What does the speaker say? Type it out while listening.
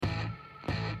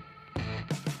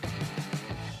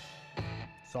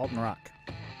Salt and Rock,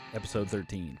 episode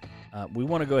 13. We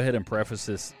want to go ahead and preface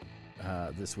this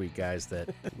this week, guys, that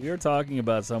we are talking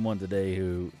about someone today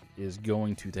who is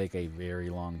going to take a very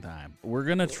long time. We're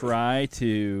going to try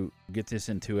to get this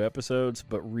in 2 episodes,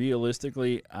 but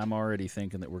realistically, I'm already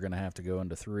thinking that we're going to have to go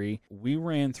into 3. We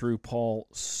ran through Paul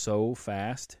so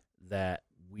fast that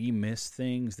we missed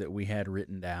things that we had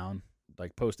written down.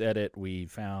 Like post-edit, we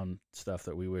found stuff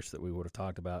that we wish that we would have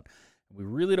talked about. We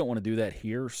really don't want to do that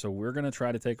here, so we're going to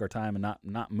try to take our time and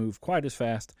not move quite as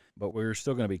fast, but we're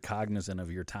still going to be cognizant of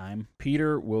your time.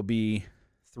 Peter will be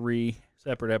 3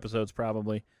 separate episodes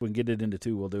probably. If we can get it into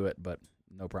 2, we'll do it, but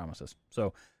no promises.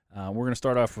 So we're going to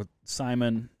start off with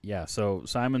Simon. Yeah, so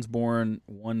Simon's born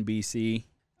 1 BC.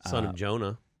 Son of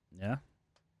Jonah. Yeah?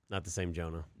 Not the same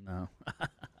Jonah.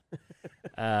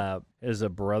 No. Is a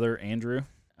brother, Andrew.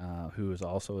 Who is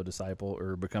also a disciple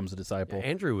or becomes a disciple. Yeah,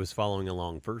 Andrew was following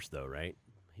along first, though, right?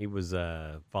 He was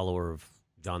a follower of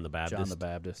John the Baptist. John the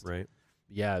Baptist. Right.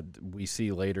 Yeah, we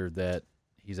see later that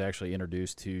he's actually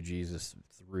introduced to Jesus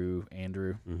through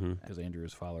Andrew, because Andrew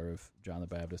is a follower of John the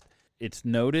Baptist. It's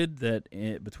noted that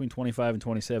between 25 and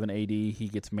 27 AD, he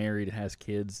gets married, has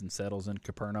kids, and settles in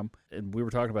Capernaum. And we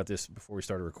were talking about this before we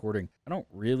started recording. I don't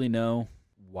really know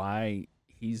why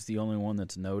he's the only one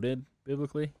that's noted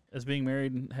biblically as being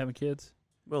married and having kids.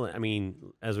 Well, I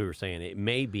mean, as we were saying, it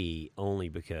may be only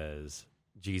because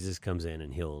Jesus comes in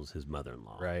and heals his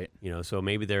mother-in-law. Right. You know, so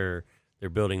maybe they're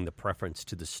building the preference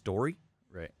to the story,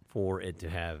 right, for it to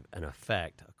have an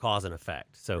effect, a cause and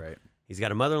effect. So right. He's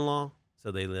got a mother-in-law, so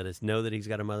they let us know that he's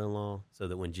got a mother-in-law, so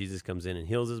that when Jesus comes in and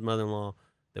heals his mother-in-law,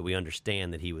 that we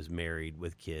understand that he was married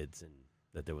with kids and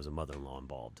that there was a mother-in-law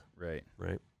involved. Right.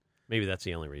 Right? Maybe that's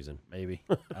the only reason. Maybe.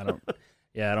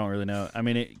 I don't really know. I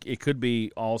mean, it could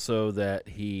be also that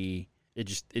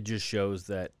it just shows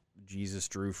that Jesus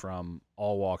drew from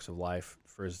all walks of life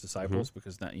for his disciples,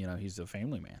 because he's a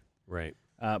family man. Right.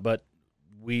 But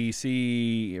we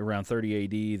see around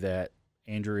 30 AD that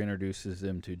Andrew introduces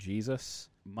him to Jesus.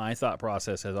 My thought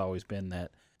process has always been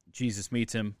that Jesus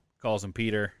meets him, calls him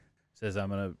Peter, says,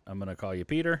 I'm gonna call you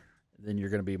Peter, then you're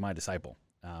gonna be my disciple.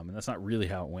 And that's not really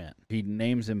how it went. He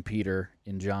names him Peter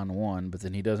in John 1, but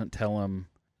then he doesn't tell him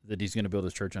that he's going to build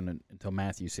his church on it until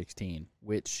Matthew 16,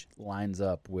 which lines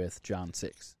up with John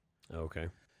 6. Okay.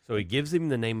 So he gives him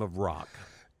the name of Rock.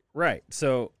 Right.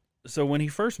 So when he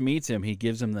first meets him, he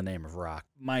gives him the name of Rock.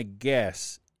 My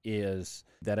guess is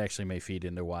that actually may feed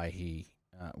into why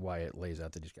it lays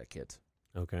out that he's got kids.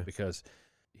 Okay. Because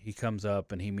he comes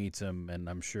up and he meets him, and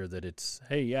I'm sure that it's,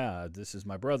 hey, yeah, this is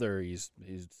my brother. He's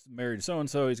married to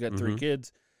so-and-so. He's got 3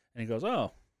 kids. And he goes,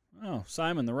 oh,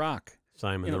 Simon the Rock.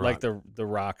 Simon the Rock. Like the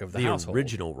rock of the household. The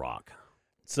original Rock.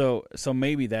 So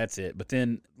maybe that's it. But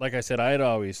then, like I said, I'd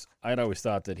always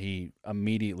thought that he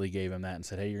immediately gave him that and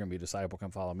said, hey, you're going to be a disciple.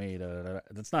 Come follow me. Da, da, da.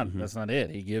 That's not it.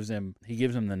 He gives him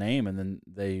the name, and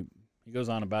then he goes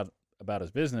on about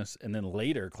his business, and then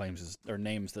later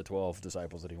names the 12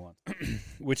 disciples that he wants,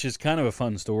 which is kind of a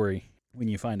fun story when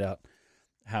you find out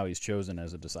how he's chosen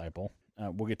as a disciple.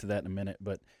 We'll get to that in a minute,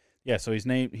 but yeah, so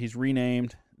he's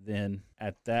renamed. Then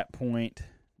at that point,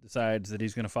 decides that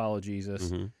he's going to follow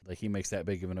Jesus. Like he makes that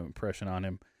big of an impression on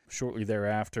him. Shortly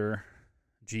thereafter,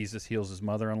 Jesus heals his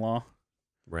mother-in-law.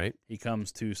 Right. He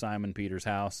comes to Simon Peter's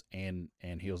house and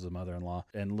heals his mother-in-law.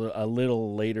 And a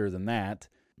little later than that,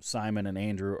 Simon and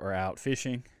Andrew are out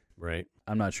fishing. Right.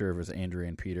 I'm not sure if it's Andrew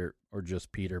and Peter or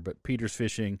just Peter, but Peter's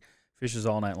fishes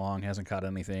all night long, hasn't caught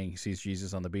anything. He sees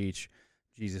Jesus on the beach.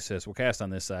 Jesus says, well, cast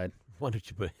on this side. Why don't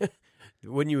you put...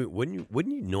 Wouldn't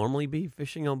you normally be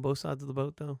fishing on both sides of the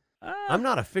boat, though? I'm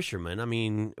not a fisherman. I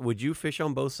mean, would you fish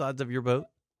on both sides of your boat?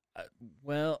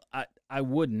 Well, I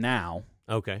would now.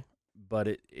 Okay. But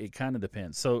it kind of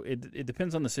depends. So it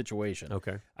depends on the situation.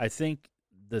 Okay. I think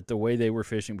that the way they were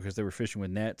fishing, because they were fishing with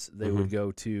nets, they would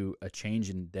go to a change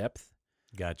in depth.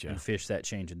 Gotcha. And fish that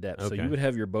change in depth. Okay. So you would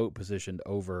have your boat positioned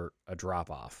over a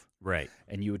drop-off. Right.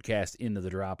 And you would cast into the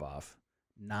drop-off,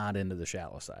 not into the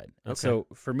shallow side. Okay. So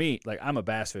for me, like I'm a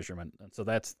bass fisherman, so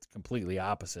that's completely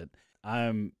opposite.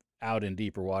 I'm out in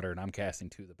deeper water, and I'm casting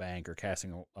to the bank or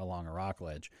casting along a rock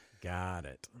ledge. Got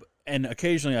it. And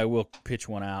occasionally I will pitch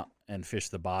one out and fish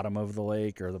the bottom of the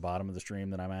lake or the bottom of the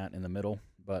stream that I'm at in the middle,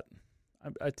 but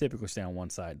I typically stay on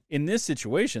one side. In this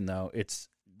situation, though,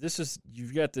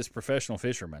 you've got this professional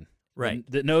fisherman, right,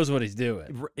 that knows what he's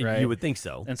doing. Right? You would think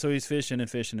so. And so he's fishing and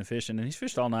fishing and fishing, and he's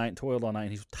fished all night and toiled all night,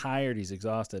 and he's tired, he's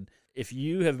exhausted. If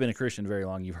you have been a Christian very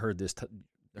long, you've heard this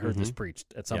this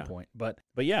preached at some point. But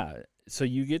yeah, so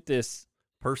you get this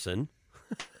person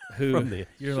who from the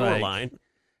shoreline.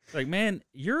 Like, man,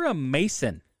 you're a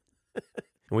mason.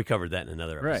 And we covered that in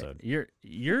another episode. Right.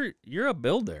 You're a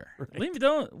builder. Right.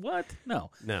 Don't what?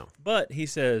 No. No. But he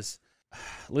says,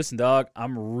 "Listen, dog,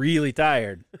 I'm really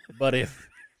tired, but if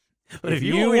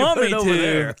you want me over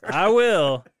there. I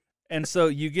will." And so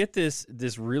you get this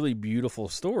really beautiful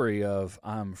story of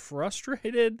I'm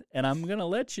frustrated and I'm going to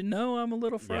let you know I'm a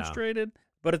little frustrated,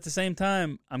 but at the same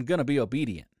time, I'm going to be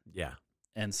obedient. Yeah.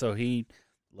 And so he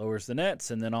lowers the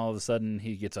nets, and then all of a sudden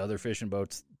he gets other fishing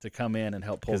boats to come in and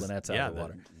help pull the nets out of the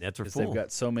water. The nets are 'Cause full. they've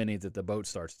got so many that the boat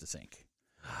starts to sink.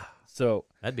 So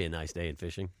That'd be a nice day in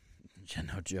fishing. yeah,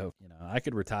 no joke. I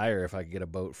could retire if I could get a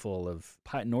boat full of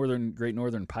Great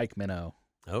Northern pike minnow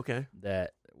Okay.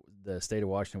 that the state of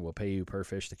Washington will pay you per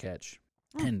fish to catch.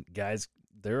 And guys,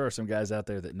 there are some guys out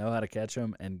there that know how to catch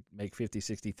them and make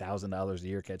 $50,000-$60,000 a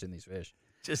year catching these fish.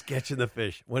 Just catching the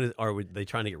fish. Are they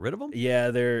trying to get rid of them? Yeah,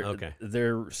 they're Okay.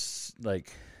 They're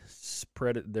like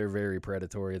they're very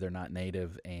predatory. They're not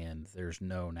native, and there's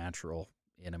no natural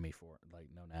enemy for it, like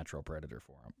no natural predator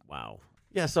for them. Wow.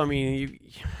 Yeah. So I mean, you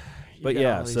But got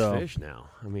yeah, all these so- fish now.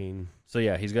 I mean, So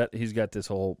yeah, he's got this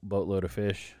whole boatload of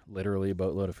fish, literally a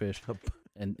boatload of fish.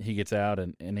 And he gets out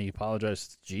and he apologizes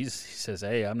to Jesus. He says,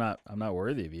 "Hey, I'm not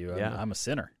worthy of you. Yeah. I'm a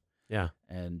sinner." yeah,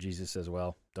 And Jesus says,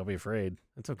 "Well, don't be afraid.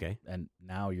 that's okay. And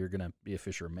now you're gonna be a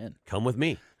fisher of men." Come with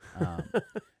me.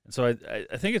 And so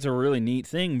I think it's a really neat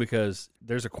thing because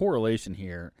there's a correlation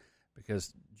here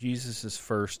because Jesus is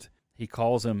first. He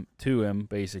calls him to him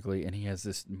basically, and he has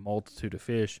this multitude of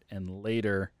fish. And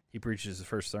later he preaches the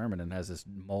first sermon and has this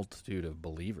multitude of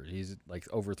believers. He's like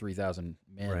over 3,000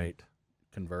 men Right.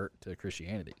 convert to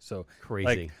Christianity. So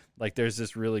Crazy. like there's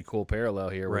this really cool parallel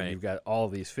here where Right. you've got all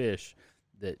these fish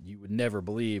that you would never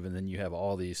believe, and then you have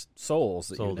all these souls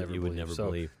that Soul you that you would never so,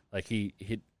 believe. Like he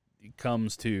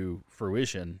comes to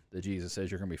fruition that Jesus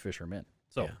says you're going to be fishermen.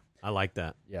 So Yeah. I like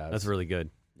that. yeah, That's really good.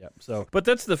 yeah. So, but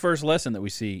that's the first lesson that we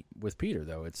see with Peter,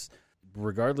 though. It's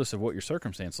regardless of what your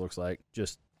circumstance looks like,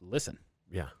 just listen.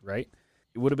 Yeah. Right?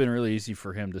 It would have been really easy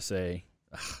for him to say,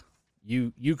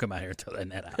 "You come out here and throw that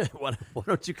net out." Why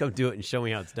don't you come do it and show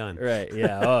me how it's done? Right?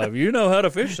 Yeah. Oh, if you know how to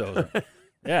fish those,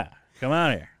 yeah, come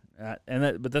out here.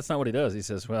 But that's not what he does. He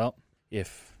says, "Well,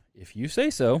 if you say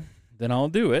so, then I'll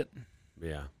do it,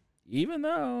 Yeah. even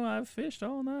though I've fished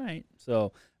all night."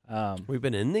 So, We've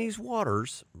been in these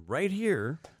waters right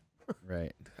here.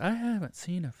 right. I haven't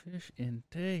seen a fish in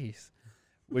days,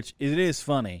 which it is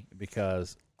funny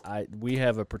because we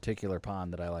have a particular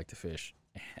pond that I like to fish,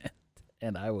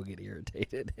 and I will get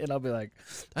irritated, and I'll be like,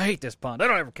 "I hate this pond. I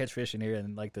don't ever catch fish in here."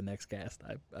 And like the next cast,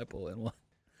 I pull in one.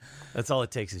 That's all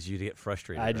it takes is you to get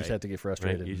frustrated. I just right? have to get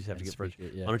frustrated. Right? You just have to and get frustrated.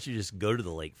 speak it, yeah. Why don't you just go to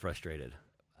the lake frustrated?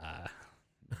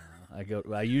 No,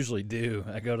 I usually do.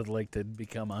 I go to the lake to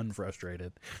become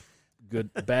unfrustrated.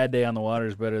 Bad day on the water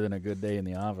is better than a good day in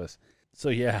the office. So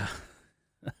yeah,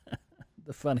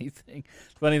 the funny thing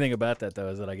about that though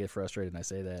is that I get frustrated and I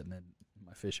say that, and then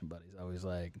my fishing buddies always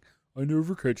like, "I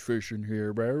never catch fish in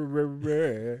here." Blah, blah,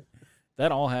 blah.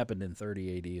 That all happened in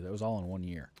 30 AD. That was all in 1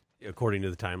 year. According to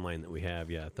the timeline that we have,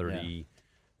 30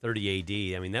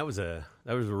 AD. I mean, that was a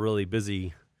really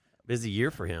busy year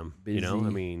for him. I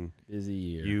mean, Busy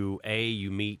year.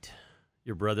 You meet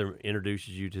your brother,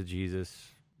 introduces you to Jesus.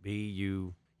 B,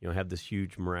 you have this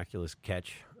huge miraculous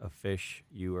catch of fish.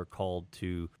 You are called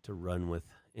to run with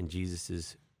in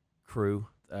Jesus's crew.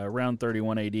 Around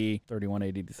 31 AD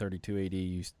to 32 AD,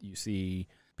 you see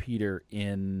Peter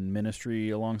in ministry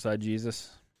alongside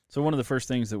Jesus. So one of the first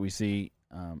things that we see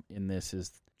in this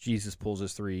is Jesus pulls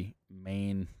his 3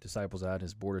 main disciples out,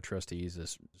 his board of trustees,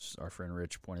 as our friend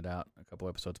Rich pointed out a couple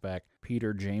episodes back.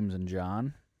 Peter, James, and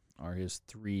John are his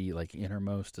 3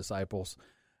 innermost disciples.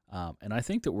 And I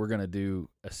think that we're going to do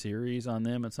a series on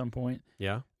them at some point.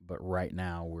 Yeah. But right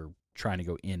now we're trying to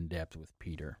go in depth with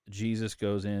Peter. Jesus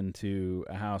goes into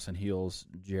a house and heals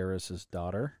Jairus'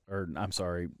 daughter,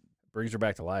 brings her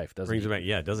back to life. Doesn't Brings her back.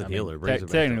 Yeah, it doesn't heal her. Brings her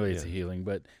back technically, to- it's a yeah. healing,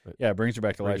 but yeah, brings her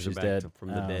back to life. Brings her She's back dead from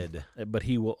the dead. But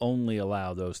he will only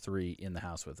allow those 3 in the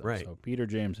house with him. Right. So Peter,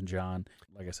 James, and John.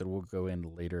 Like I said, we'll go into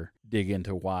later, dig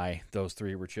into why those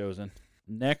 3 were chosen.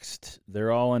 Next,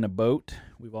 they're all in a boat.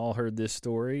 We've all heard this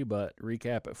story, but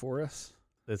recap it for us.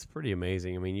 That's pretty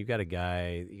amazing. I mean, you got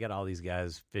all these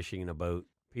guys fishing in a boat.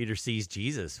 Peter sees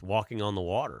Jesus walking on the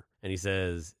water, and he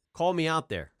says, "Call me out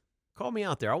there. Call me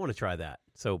out there. I want to try that."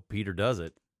 So Peter does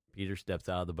it. Peter steps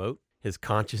out of the boat. His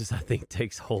conscience, I think,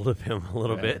 takes hold of him a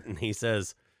little bit, and he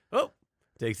says, "Oh,"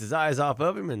 takes his eyes off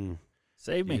of him, and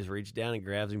Save he me. just reaches down and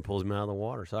grabs him and pulls him out of the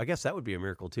water. So I guess that would be a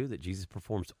miracle, too, that Jesus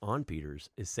performs on Peter's,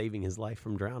 is saving his life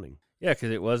from drowning. Yeah,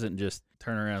 because it wasn't just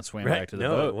turn around and swim Right. back to the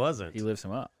No, boat. it wasn't. He lifts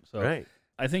him up. So Right.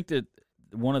 I think that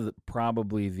one of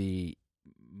probably the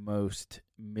most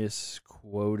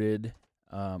misquoted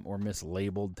or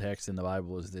mislabeled text in the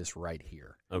Bible is this right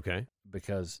here. Okay.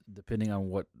 Because depending on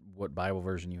what Bible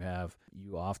version you have,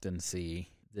 you often see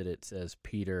that it says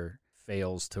Peter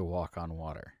fails to walk on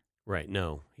water. Right.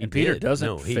 No. And Peter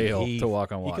doesn't fail to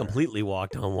walk on water. He completely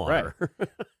walked on water. Right.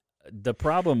 The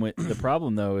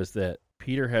problem though is that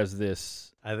Peter has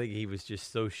this. I think he was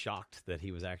just so shocked that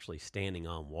he was actually standing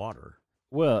on water.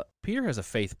 Well, Peter has a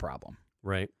faith problem.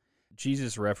 Right.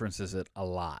 Jesus references it a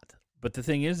lot. But the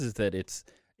thing is that it's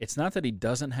not that he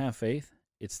doesn't have faith,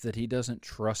 it's that he doesn't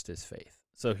trust his faith.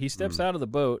 So he steps out of the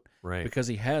boat because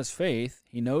he has faith.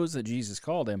 He knows that Jesus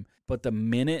called him, but the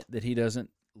minute that he doesn't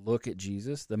look at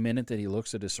Jesus, the minute that he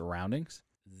looks at his surroundings,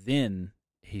 then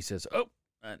he says, "Oh,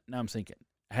 now I'm sinking."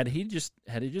 Had he just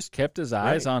kept his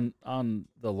eyes on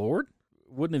the Lord,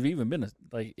 wouldn't have even been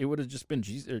it would have just been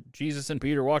Jesus and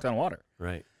Peter walked on water.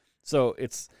 Right. So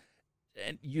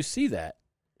and you see that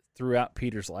throughout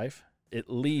Peter's life, at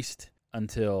least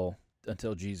until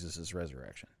Jesus'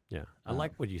 resurrection. Yeah, I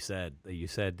like what you said. You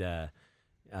said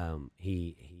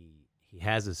he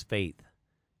has his faith,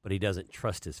 but he doesn't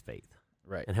trust his faith.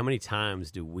 Right. And how many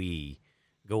times do we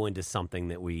go into something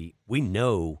that we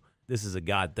know this is a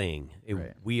God thing?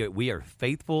 We are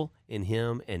faithful in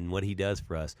Him and what He does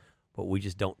for us, but we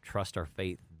just don't trust our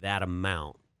faith that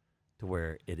amount to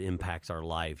where it impacts our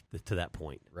life to that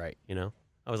point. Right. You know?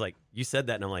 I was like, you said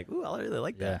that, and I'm like, ooh, I really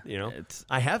like that. Yeah, you know,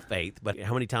 I have faith, but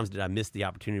how many times did I miss the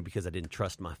opportunity because I didn't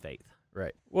trust my faith?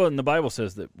 Right. Well, and the Bible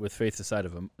says that with faith the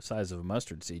size of a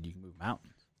mustard seed, you can move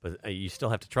mountains. But you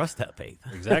still have to trust that faith.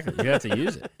 Exactly. You have to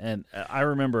use it. And I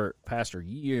remember Pastor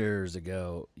years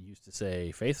ago used to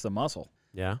say, faith's a muscle.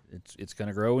 Yeah. It's going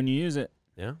to grow when you use it.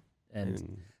 Yeah. And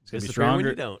it's going to be stronger when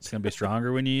you don't. It's going to be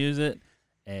stronger when you use it,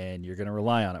 and you're going to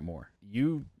rely on it more.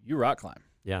 You rock climb.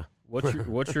 Yeah.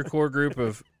 What's your core group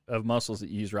of muscles that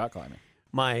you use rock climbing?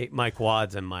 My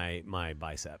quads and my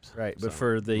biceps. Right, but So,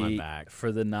 for my back.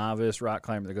 the novice rock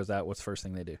climber that goes out, what's the first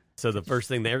thing they do? So the first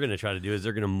thing they're going to try to do is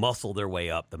they're going to muscle their way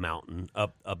up the mountain,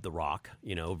 up the rock,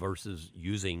 versus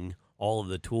using all of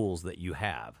the tools that you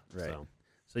have. Right.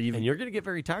 So you're going to get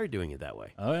very tired doing it that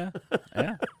way. Oh yeah,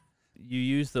 yeah. You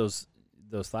use those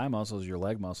thigh muscles, your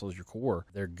leg muscles, your core.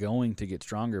 They're going to get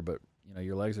stronger, but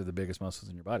your legs are the biggest muscles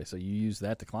in your body. So you use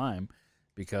that to climb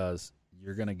because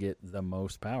you're going to get the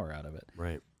most power out of it.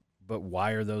 Right. But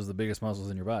why are those the biggest muscles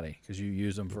in your body? Because you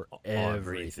use them for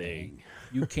everything.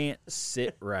 You can't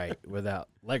sit right without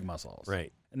leg muscles.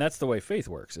 Right. And that's the way faith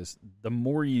works, is the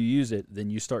more you use it, then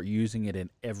you start using it in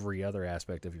every other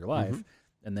aspect of your life,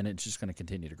 and then it's just going to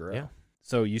continue to grow. Yeah.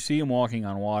 So you see him walking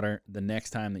on water. The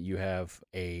next time that you have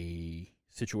a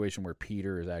situation where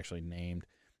Peter is actually named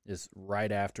is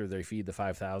right after they feed the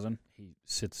 5,000. He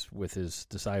sits with his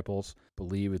disciples,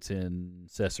 believe it's in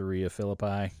Caesarea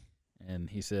Philippi, and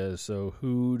he says, "So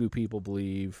who do people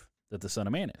believe that the Son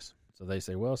of Man is?" So they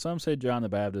say, well, some say John the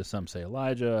Baptist, some say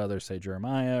Elijah, others say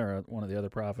Jeremiah or one of the other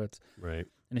prophets. Right.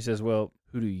 And he says, well,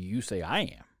 who do you say I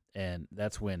am? And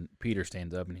that's when Peter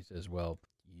stands up and he says, well,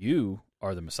 you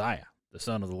are the Messiah, the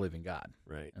Son of the living God.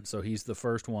 Right. And so he's the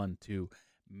first one to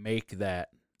make that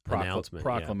announcement,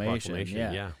 proclamation,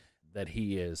 yeah, that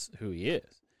he is who he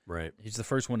is. Right. He's the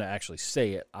first one to actually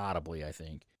say it audibly, I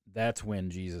think. That's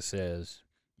when Jesus says,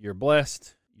 you're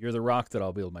blessed. You're the rock that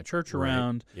I'll build my church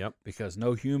around. Yep. Because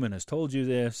no human has told you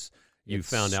this. You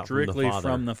found out strictly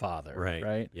from the Father. Right.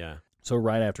 Right. Yeah. So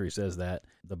right after he says that,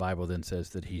 the Bible then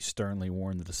says that he sternly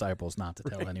warned the disciples not to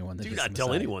tell anyone that do he's not the tell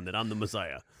Messiah. anyone that I'm the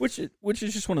Messiah. Which is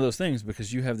just one of those things,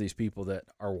 because you have these people that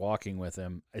are walking with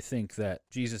him. I think that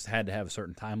Jesus had to have a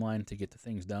certain timeline to get the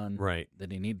things done Right.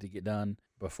 that he needed to get done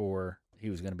before he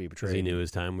was going to be betrayed. Because he knew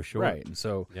his time was short. Right. And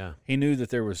so Yeah. he knew that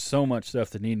there was so much stuff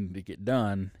that needed to get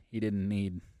done. He didn't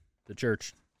need the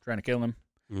church trying to kill him.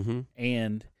 Mm-hmm.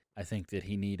 And I think that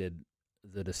he needed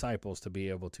the disciples to be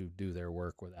able to do their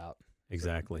work without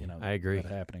Exactly. I agree.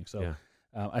 that happening. So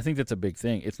Yeah. I think that's a big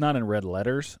thing. It's not in red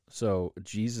letters, so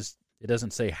Jesus, it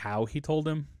doesn't say how he told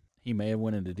him. He may have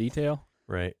went into detail,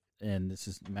 Right. and this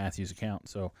is Matthew's account.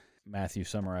 So Matthew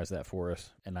summarized that for us,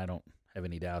 and I don't have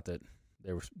any doubt that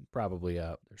there was probably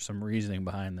there's some reasoning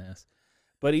behind this.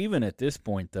 But even at this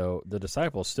point, though, the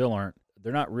disciples still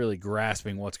they're not really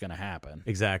grasping what's going to happen.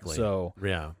 Exactly. So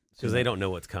yeah, because they don't know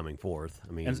what's coming forth.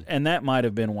 I mean, and that might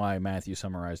have been why Matthew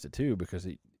summarized it too, because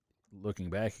looking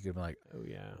back, he could be like, oh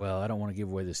yeah, well, I don't want to give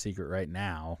away the secret right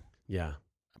now yeah,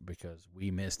 because we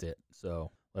missed it.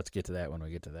 So let's get to that when we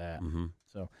get to that. mm-hmm.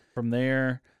 So from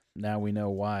there, now we know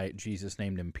why Jesus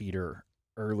named him Peter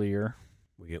earlier.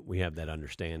 We have that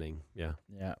understanding. Yeah.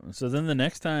 Yeah. So then the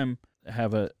next time I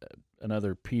have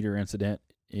another Peter incident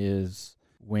is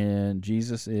when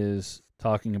Jesus is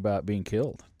talking about being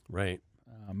killed. Right.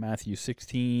 Matthew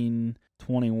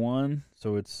 16:21.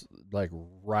 So it's like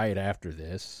right after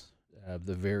this,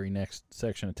 the very next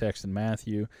section of text in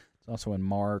Matthew. It's also in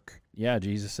Mark. Yeah,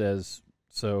 Jesus says,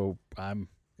 so I'm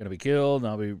going to be killed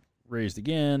and I'll be raised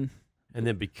again. And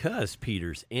then because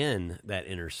Peter's in that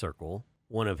inner circle,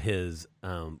 one of his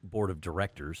board of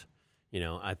directors,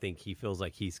 I think he feels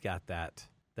like he's got that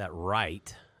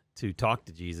right to talk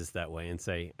to Jesus that way and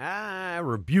say, I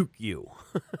rebuke you.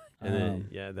 And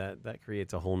then, that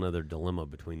creates a whole nother dilemma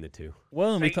between the two.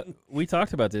 Well, and we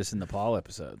talked about this in the Paul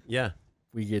episode. Yeah.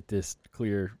 We get this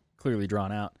clearly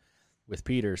drawn out with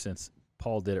Peter, since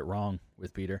Paul did it wrong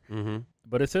with Peter. Mm-hmm.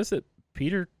 But it says that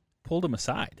Peter pulled him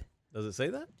aside. Does it say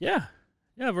that? Yeah.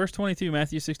 Yeah, verse 22,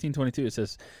 Matthew 16:22, it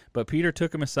says, but Peter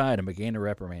took him aside and began to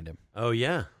reprimand him. Oh,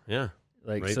 yeah, yeah.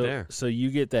 Like right there. So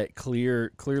you get that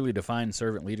clearly defined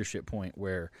servant leadership point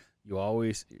where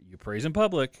you praise in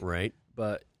public, right,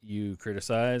 but you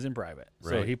criticize in private.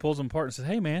 Right. So he pulls him apart and says,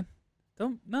 "Hey, man,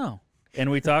 no." And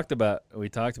we talked about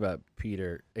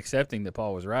Peter accepting that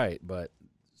Paul was right, but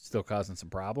still causing some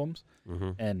problems.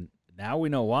 Mm-hmm. And now we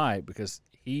know why, because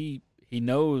he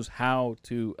knows how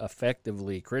to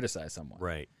effectively criticize someone.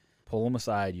 Right. Pull him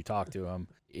aside. You talk to him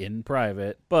in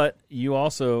private, but you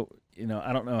also.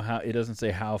 I don't know how, it doesn't say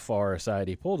how far aside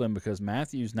he pulled him, because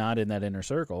Matthew's not in that inner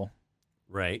circle.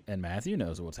 Right. And Matthew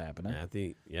knows what's happening.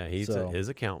 Matthew, yeah, his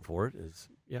account for it is,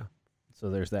 yeah.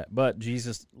 So there's that. But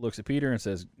Jesus looks at Peter and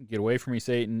says, get away from me,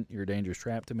 Satan. You're a dangerous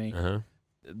trap to me. Uh-huh.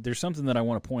 There's something that I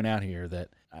want to point out here that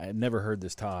I had never heard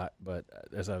this taught, but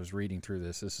as I was reading through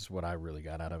this is what I really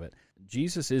got out of it.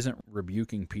 Jesus isn't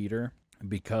rebuking Peter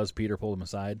because Peter pulled him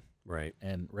aside, right,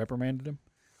 and reprimanded him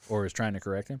or is trying to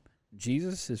correct him.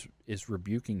 Jesus is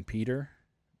rebuking Peter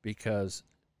because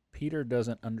Peter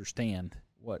doesn't understand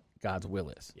what God's will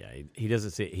is. Yeah, he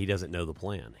doesn't know the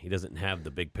plan. He doesn't have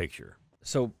the big picture.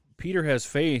 So Peter has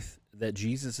faith that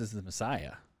Jesus is the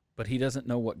Messiah, but he doesn't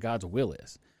know what God's will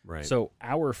is. Right. So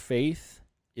our faith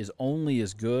is only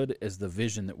as good as the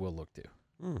vision that we'll look to.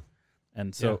 Mm.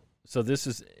 And so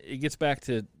it gets back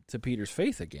to Peter's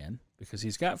faith again, because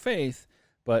he's got faith,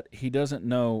 but he doesn't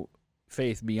know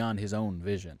faith beyond his own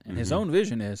vision. And his own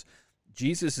vision is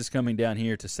Jesus is coming down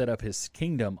here to set up his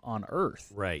kingdom on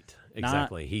earth. Right.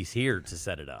 Exactly. He's here to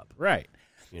set it up. Right.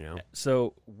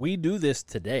 So we do this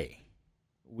today.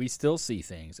 We still see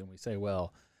things and we say,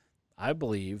 well, I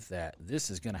believe that this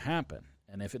is going to happen.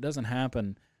 And if it doesn't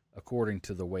happen according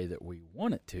to the way that we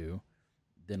want it to,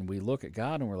 then we look at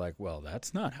God and we're like, well,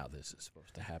 that's not how this is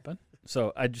supposed to happen.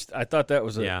 So I thought that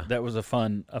was a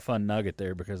fun nugget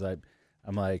there, because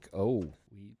I'm like, oh,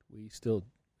 we still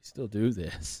do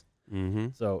this. Mm-hmm.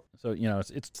 So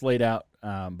it's laid out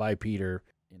by Peter.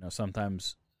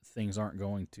 Sometimes things aren't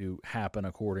going to happen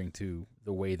according to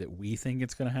the way that we think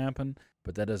it's going to happen,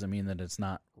 but that doesn't mean that it's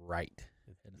not right.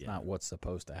 It's not what's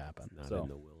supposed to happen. Not in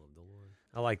the will of the Lord.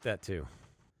 I like that too.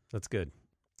 That's good.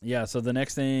 Yeah. So the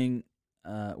next thing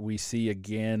we see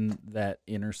again, that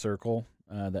inner circle,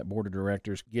 that board of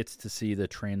directors gets to see the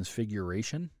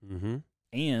transfiguration. Mm-hmm.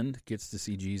 And gets to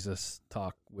see Jesus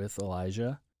talk with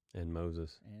Elijah and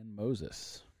Moses.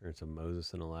 It's a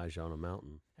Moses and Elijah on a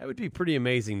mountain. That would be pretty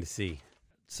amazing to see.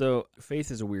 So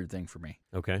faith is a weird thing for me.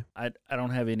 Okay. I don't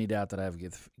have any doubt that I have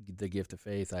the gift of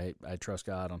faith. I trust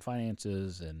God on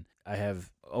finances, and I have,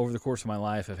 over the course of my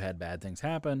life, have had bad things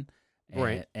happen.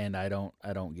 Right. And I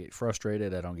don't get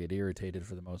frustrated. I don't get irritated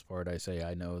for the most part. I say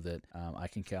I know that I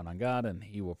can count on God and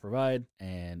He will provide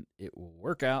and it will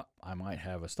work out. I might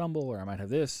have a stumble or I might have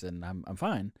this and I'm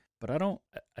fine. But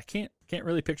I can't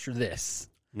really picture this.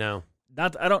 No.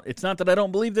 It's not that I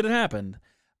don't believe that it happened.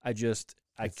 I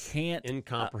can't.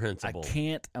 Incomprehensible. I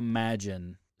can't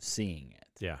imagine seeing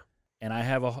it. Yeah. And I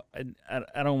have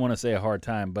I don't want to say a hard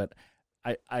time, but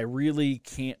I really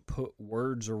can't put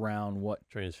words around what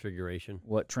transfiguration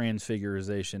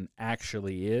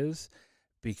actually is,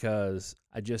 because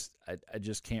I just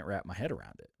can't wrap my head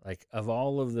around it. Like, of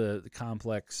all of the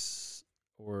complex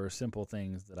or simple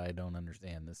things that I don't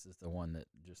understand, this is the one that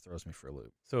just throws me for a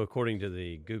loop. So according to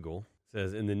the Google, it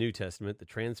says in the New Testament, the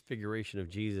transfiguration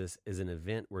of Jesus is an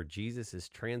event where Jesus is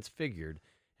transfigured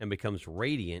and becomes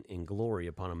radiant in glory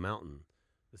upon a mountain.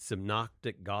 The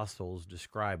Synoptic Gospels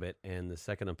describe it, and the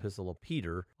second epistle of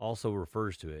Peter also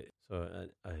refers to it. So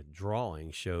a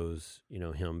drawing shows,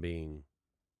 him being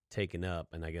taken up,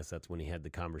 and I guess that's when he had the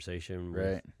conversation.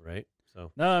 Right?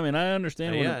 So no, I mean, I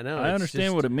understand. I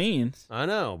understand what it means. I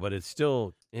know, but it's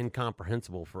still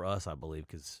incomprehensible for us, I believe,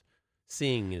 because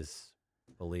seeing is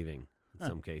believing in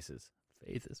some cases.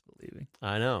 Faith is believing.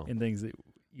 I know. In things that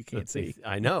you can't see.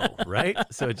 I know, right?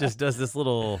 So it just does this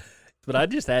little. But I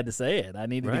just had to say it. I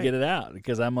needed to Right. get it out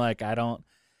because I'm like,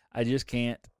 I just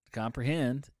can't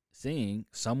comprehend seeing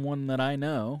someone that I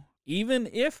know, even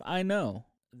if I know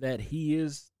that he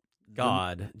is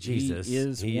God, Jesus. he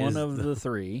is He one is of the the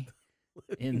three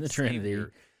in the Trinity,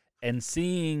 Savior. and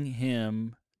seeing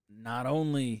him not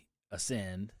only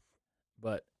ascend,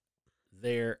 but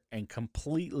there and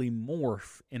completely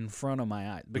morph in front of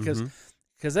my eyes. Because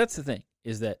Mhm. that's the thing,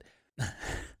 is that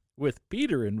with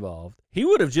Peter involved, he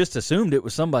would have just assumed it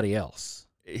was somebody else.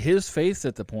 His faith's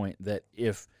at the point that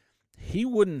if he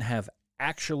wouldn't have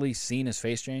actually seen his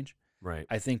face change, Right.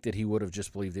 I think that he would have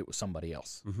just believed it was somebody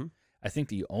else. Mm-hmm. I think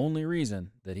the only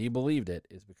reason that he believed it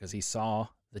is because he saw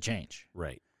the change.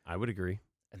 Right. I would agree.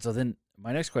 And so then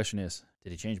my next question is,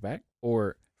 did he change back?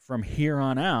 Or from here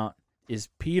on out, is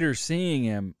Peter seeing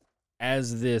him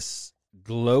as this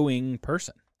glowing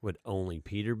person? Would only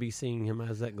Peter be seeing him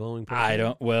as that glowing person? I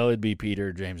don't. Well, it'd be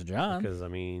Peter, James, and John. Because, I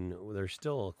mean, there's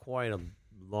still quite a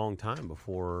long time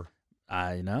before.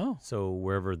 I know. So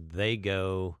wherever they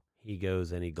go, he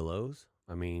goes and he glows.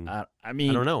 I mean, I I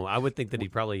mean, don't know. I would think that he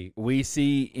probably we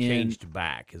see in changed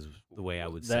back is the way I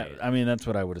would say that. it. I mean, that's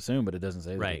what I would assume, but it doesn't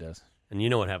say that Right. he does. And you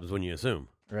know what happens when you assume.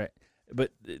 Right.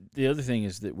 But the other thing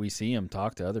is that we see him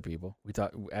talk to other people. We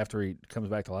talk after he comes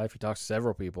back to life. He talks to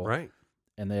several people, Right.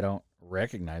 and they don't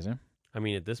recognize him. I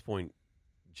mean, at this point,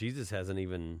 Jesus hasn't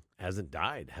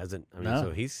died. I mean, No.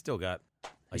 so he's still got a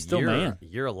He's still year, man.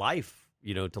 year of life,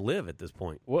 to live at this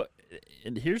point. What?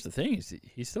 And here's the thing: is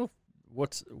he's still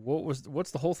what's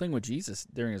the whole thing with Jesus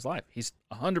during his life? He's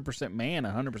 100% man,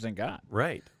 100% God.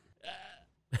 Right.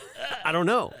 I don't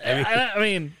know. I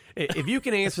mean, If you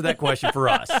can answer that question for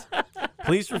us,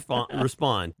 please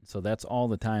respond. so that's all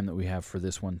the time that we have for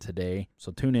this one today.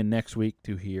 So tune in next week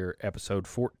to hear episode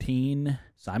 14,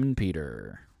 Simon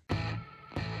Peter.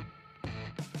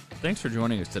 Thanks for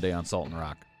joining us today on Salt and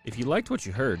Rock. If you liked what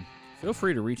you heard, feel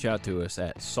free to reach out to us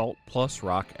at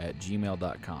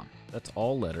saltplusrock@gmail.com. That's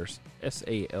all letters,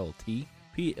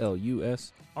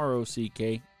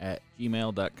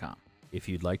 SALTPLUSROCK@gmail.com. If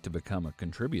you'd like to become a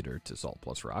contributor to Salt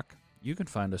Plus Rock, you can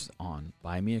find us on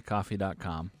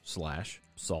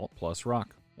buymeacoffee.com/saltplusrock.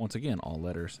 Once again, all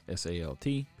letters,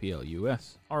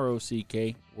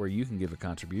 SALTPLUSROCK, where you can give a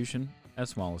contribution as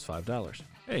small as $5.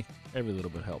 Hey, every little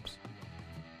bit helps.